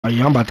Oh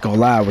yeah, I'm about to go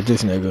live with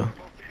this nigga.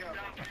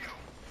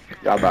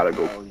 Y'all about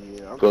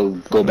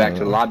to go back to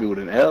the lobby with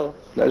an L.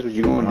 That's what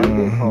you gonna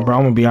do. Bro,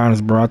 I'm gonna be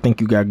honest, bro. I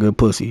think you got good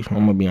pussy. I'm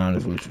gonna be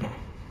honest with you.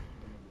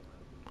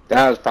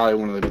 That was probably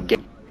one of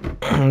the.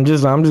 I'm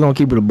just gonna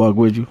keep it a buck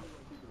with you.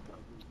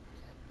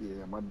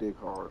 Yeah, my dick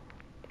hard.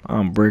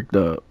 I'm bricked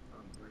up.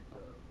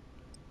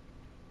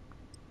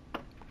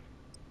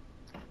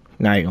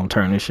 Now you gonna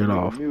turn this shit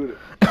off.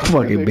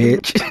 Fucking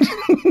bitch.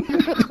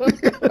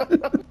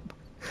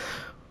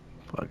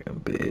 Fucking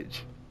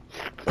bitch.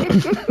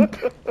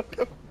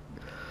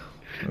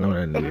 I know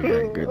that nigga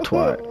got good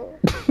twat.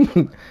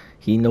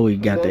 He know he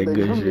got that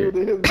good shit.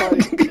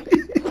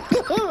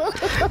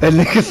 That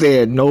nigga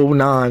said no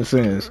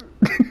nonsense.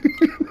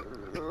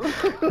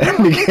 That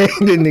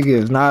nigga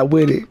is not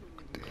with it.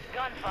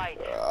 Gunfight.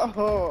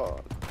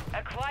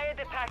 Acquire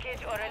the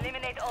package or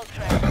eliminate all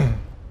threats.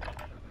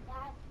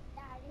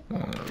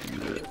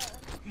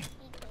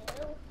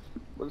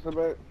 What's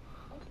about?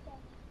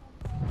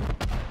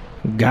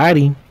 Got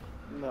him.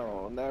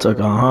 No, never. Took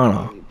a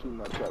hunter. Too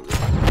much of it.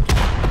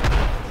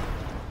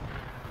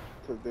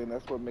 Cause then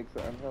that's what makes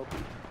it unhealthy.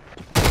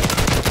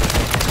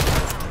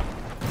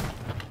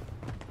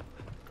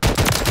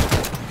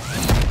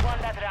 Won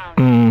that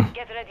round.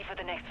 Get ready for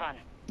the next one.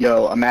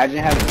 Yo, imagine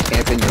having to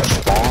camp in your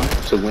spawn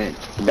to win.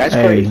 That's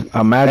hey, crazy.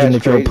 Imagine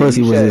if your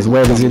pussy was as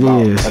wet as it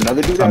is.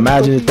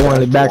 Imagine it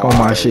throwing it back on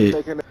my shit.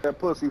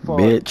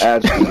 Bitch.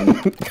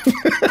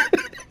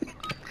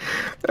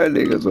 That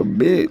nigga's a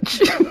bitch.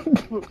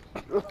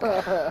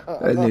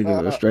 That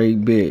nigga's a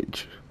straight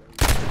bitch.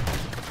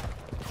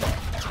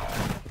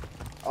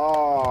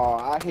 Oh,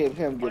 I hit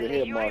him get a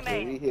hit marker.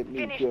 He hit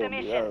me, killed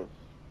me. That was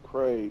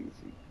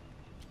crazy.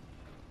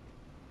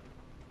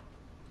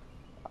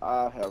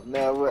 I have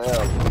never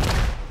ever.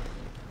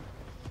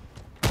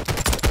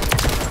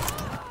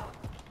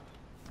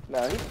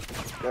 Nah,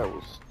 that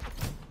was.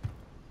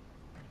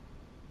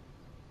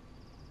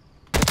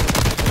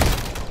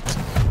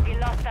 We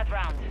lost that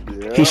round.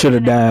 Yeah. He should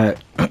have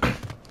died.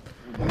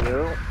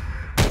 Yeah.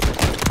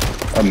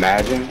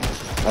 Imagine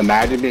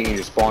being in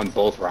your spawn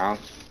both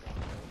rounds.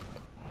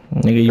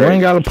 Nigga, you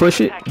ain't gotta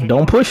push it.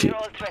 Don't push it.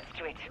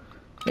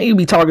 Nigga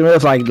be talking to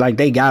us like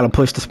they gotta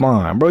push the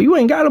spawn, bro. You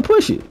ain't gotta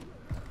push it.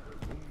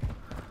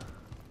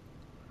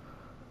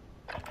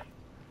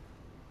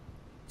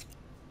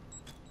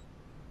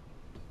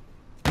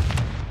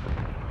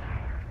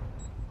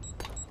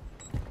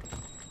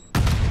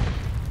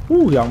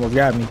 Ooh, he almost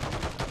got me.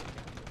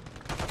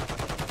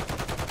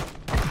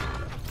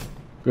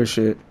 Good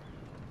shit.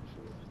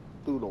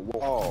 Through the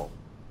wall.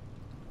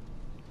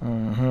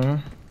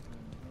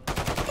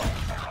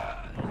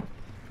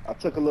 I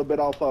took a little bit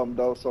off of him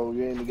though, so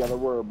you ain't gotta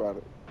worry about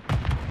it.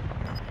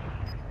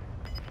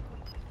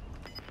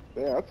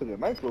 Yeah, I took a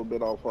nice little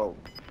bit off of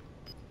him.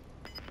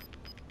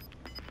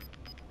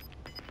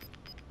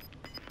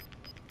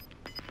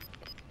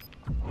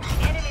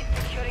 Enemy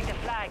securing the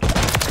flag.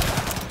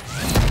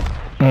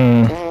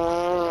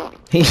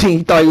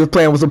 He thought he was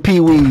playing with some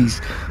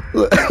pee-wees.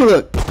 Look.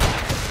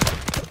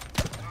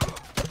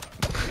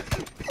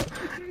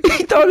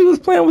 He thought he was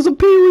playing with some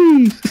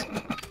pee-wees.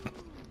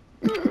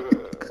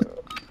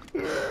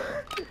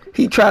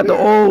 He tried the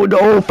old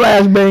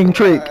flashbang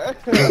trick.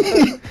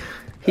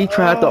 He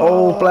tried the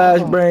old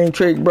flashbang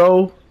trick,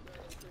 bro.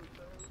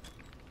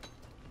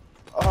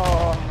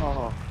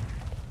 Oh.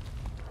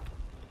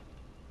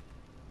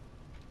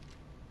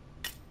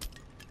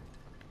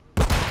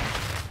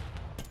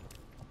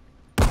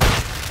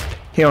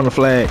 He on the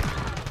flag.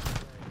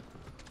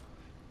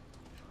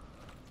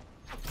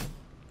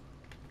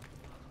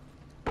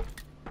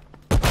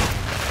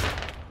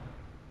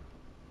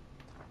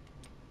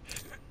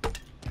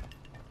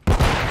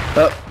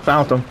 Up,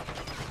 found him.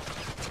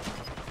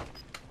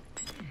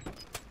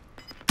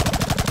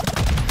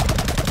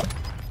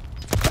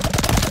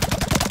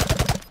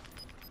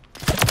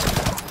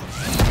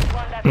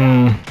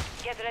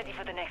 Get ready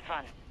for the next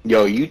one.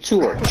 Yo, you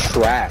two are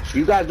trash.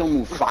 You guys don't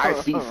move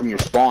 5 feet from your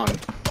spawn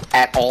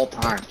at all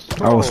times.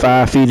 I was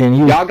 5 feet in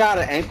you. Y'all got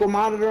an ankle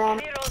monitor on?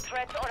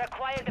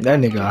 That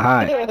nigga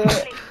hot.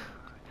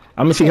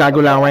 Let me see how I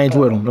go down range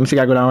with him.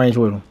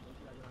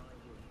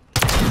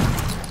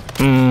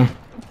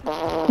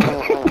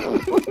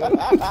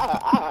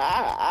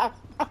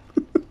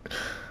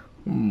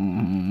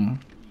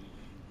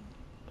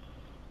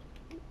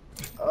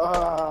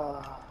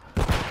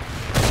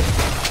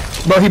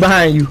 Bro, he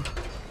behind you.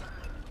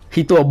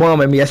 He threw a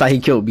bomb at me. That's how he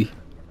killed me.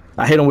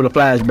 I hit him with a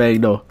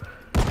flashbang though.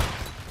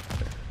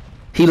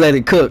 He let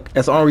it cook.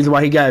 That's the only reason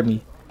why he got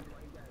me.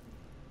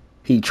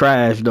 He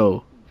trash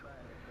though.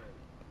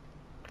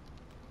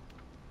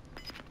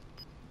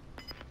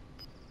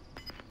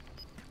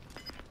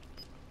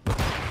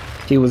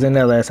 He was in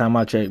there last time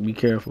I checked. Be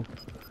careful.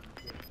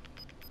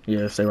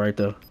 Yeah, stay right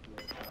there.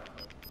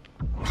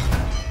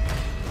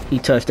 He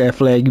touched that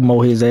flag, you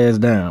mow his ass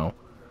down.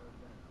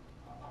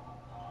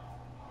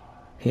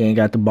 He ain't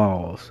got the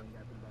balls.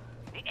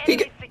 The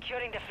enemy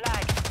securing the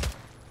flag.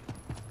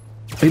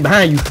 He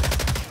behind you.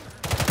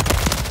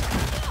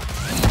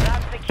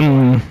 Round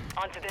secure.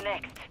 On to the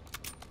next.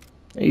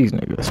 These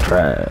niggas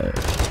trash.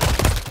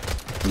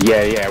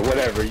 Yeah,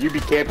 whatever. You be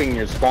camping in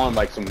your spawn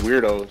like some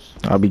weirdos.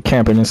 I'll be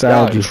camping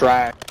inside you.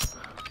 Trash.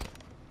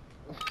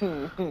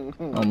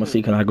 I'ma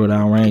see can I go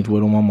down range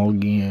with him one more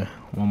again.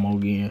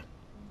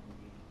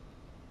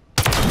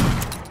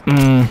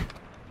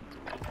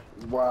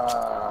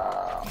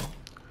 Wow.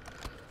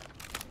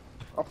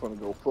 I'm finna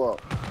go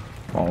fuck.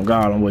 Oh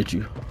God, I'm with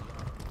you.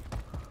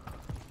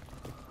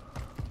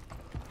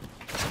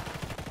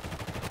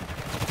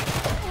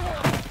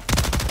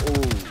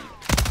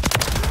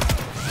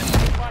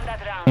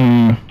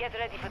 Get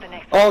ready for the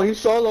next. Oh, he's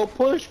solo.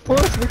 Push. We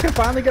can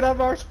finally get out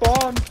of our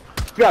spawn.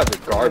 You guys are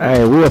garbage.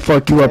 Hey, we'll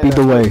fuck you up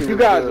either way. You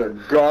guys are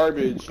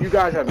garbage. You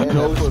guys have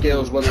no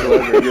skills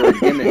whatsoever. You're a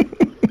gimmick.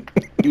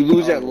 You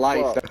lose at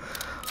life.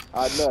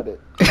 I nut it.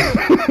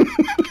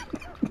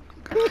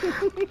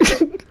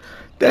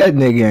 That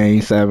nigga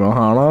ain't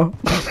 700.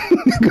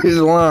 He's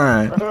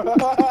lying.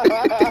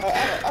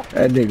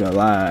 That nigga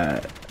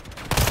lied.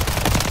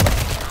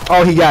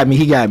 Oh, he got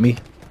me.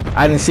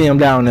 I didn't see him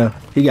down there.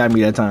 He got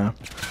me that time.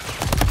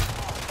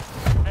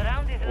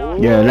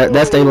 Yeah,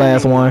 that's their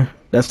last one.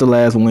 That's the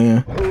last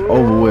win.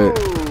 Over with.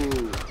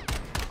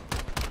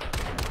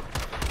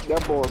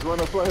 That boy's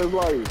running for his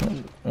life.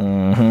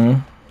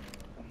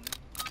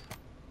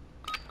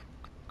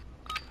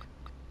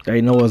 They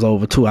know it's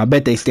over too. I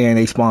bet they stay in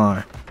they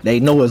spawn. They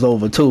know it's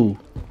over too.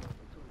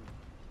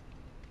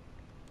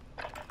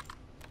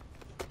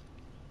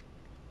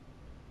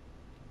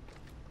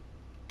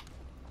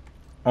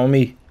 On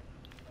me.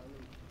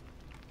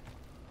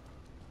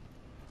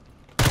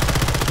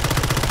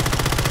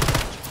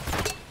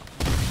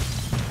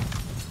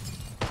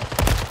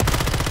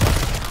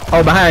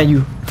 Oh, behind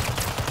you.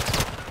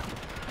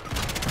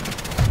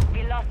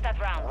 We lost that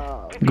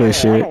round. Good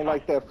shit. I don't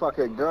like that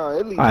fucking gun.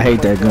 At least I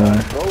hate that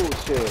gun.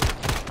 Bullshit.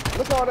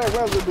 Look at all that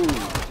residue.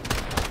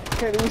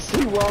 Can't even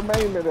see where I'm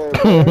aiming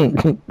at.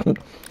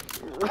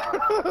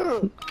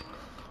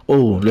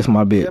 Oh, this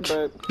my bitch.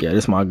 Yeah, Yeah,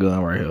 this my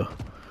gun right here.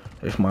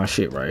 This my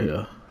shit right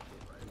here.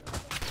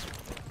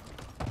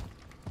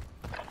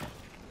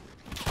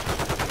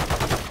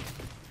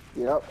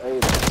 Yep,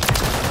 ate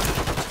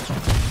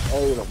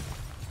him.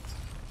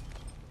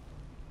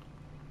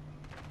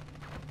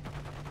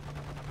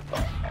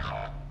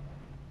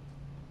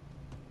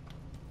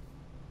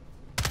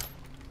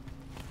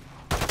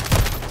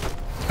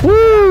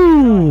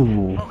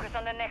 Woo! Focus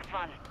on the next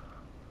one.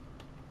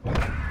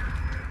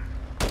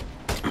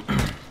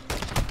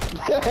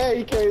 Hey,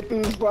 he came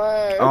through the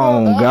slide.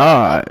 Oh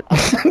God.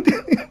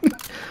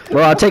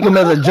 Bro, I take him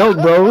as a joke,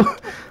 bro.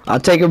 I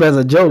take him as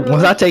a joke.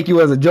 Once I take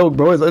you as a joke,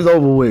 bro, it's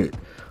over with.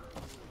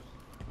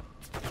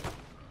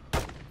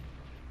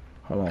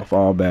 Hold on,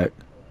 fall back.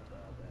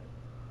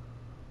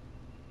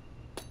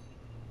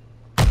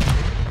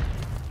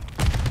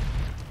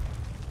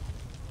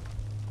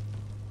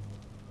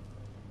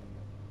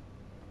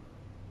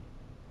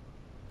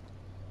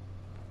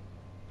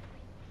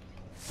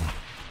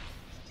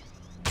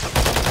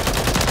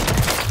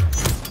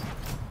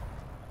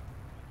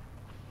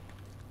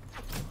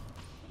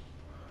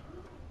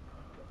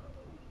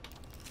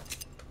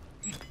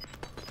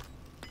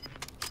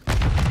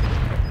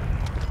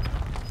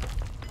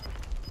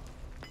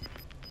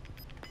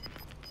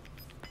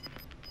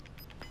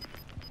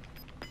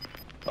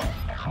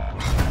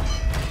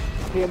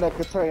 He in that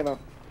container.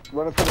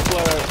 Running for the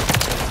flag.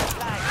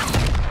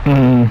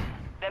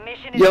 The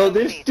mission is Yo,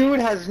 complete. this dude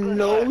has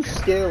no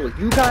skill.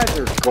 You guys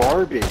are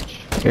garbage.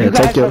 Yeah, You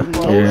guys take your have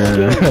no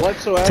skill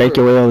whatsoever. take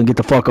your L and get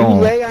the fuck You on.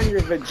 lay on your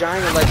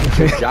vagina like it's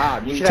your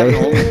job. You should have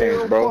Take- an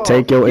OnlyFans, bro.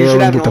 Take your You L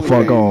should and have get the an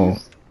fuck OnlyFans. on.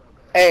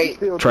 Hey,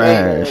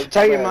 Trash.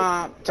 tell your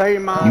mom.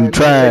 You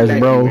trash, that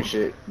bro. and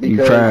shit, You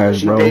because trash,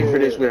 she bro. paid for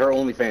this with her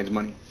OnlyFans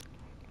money.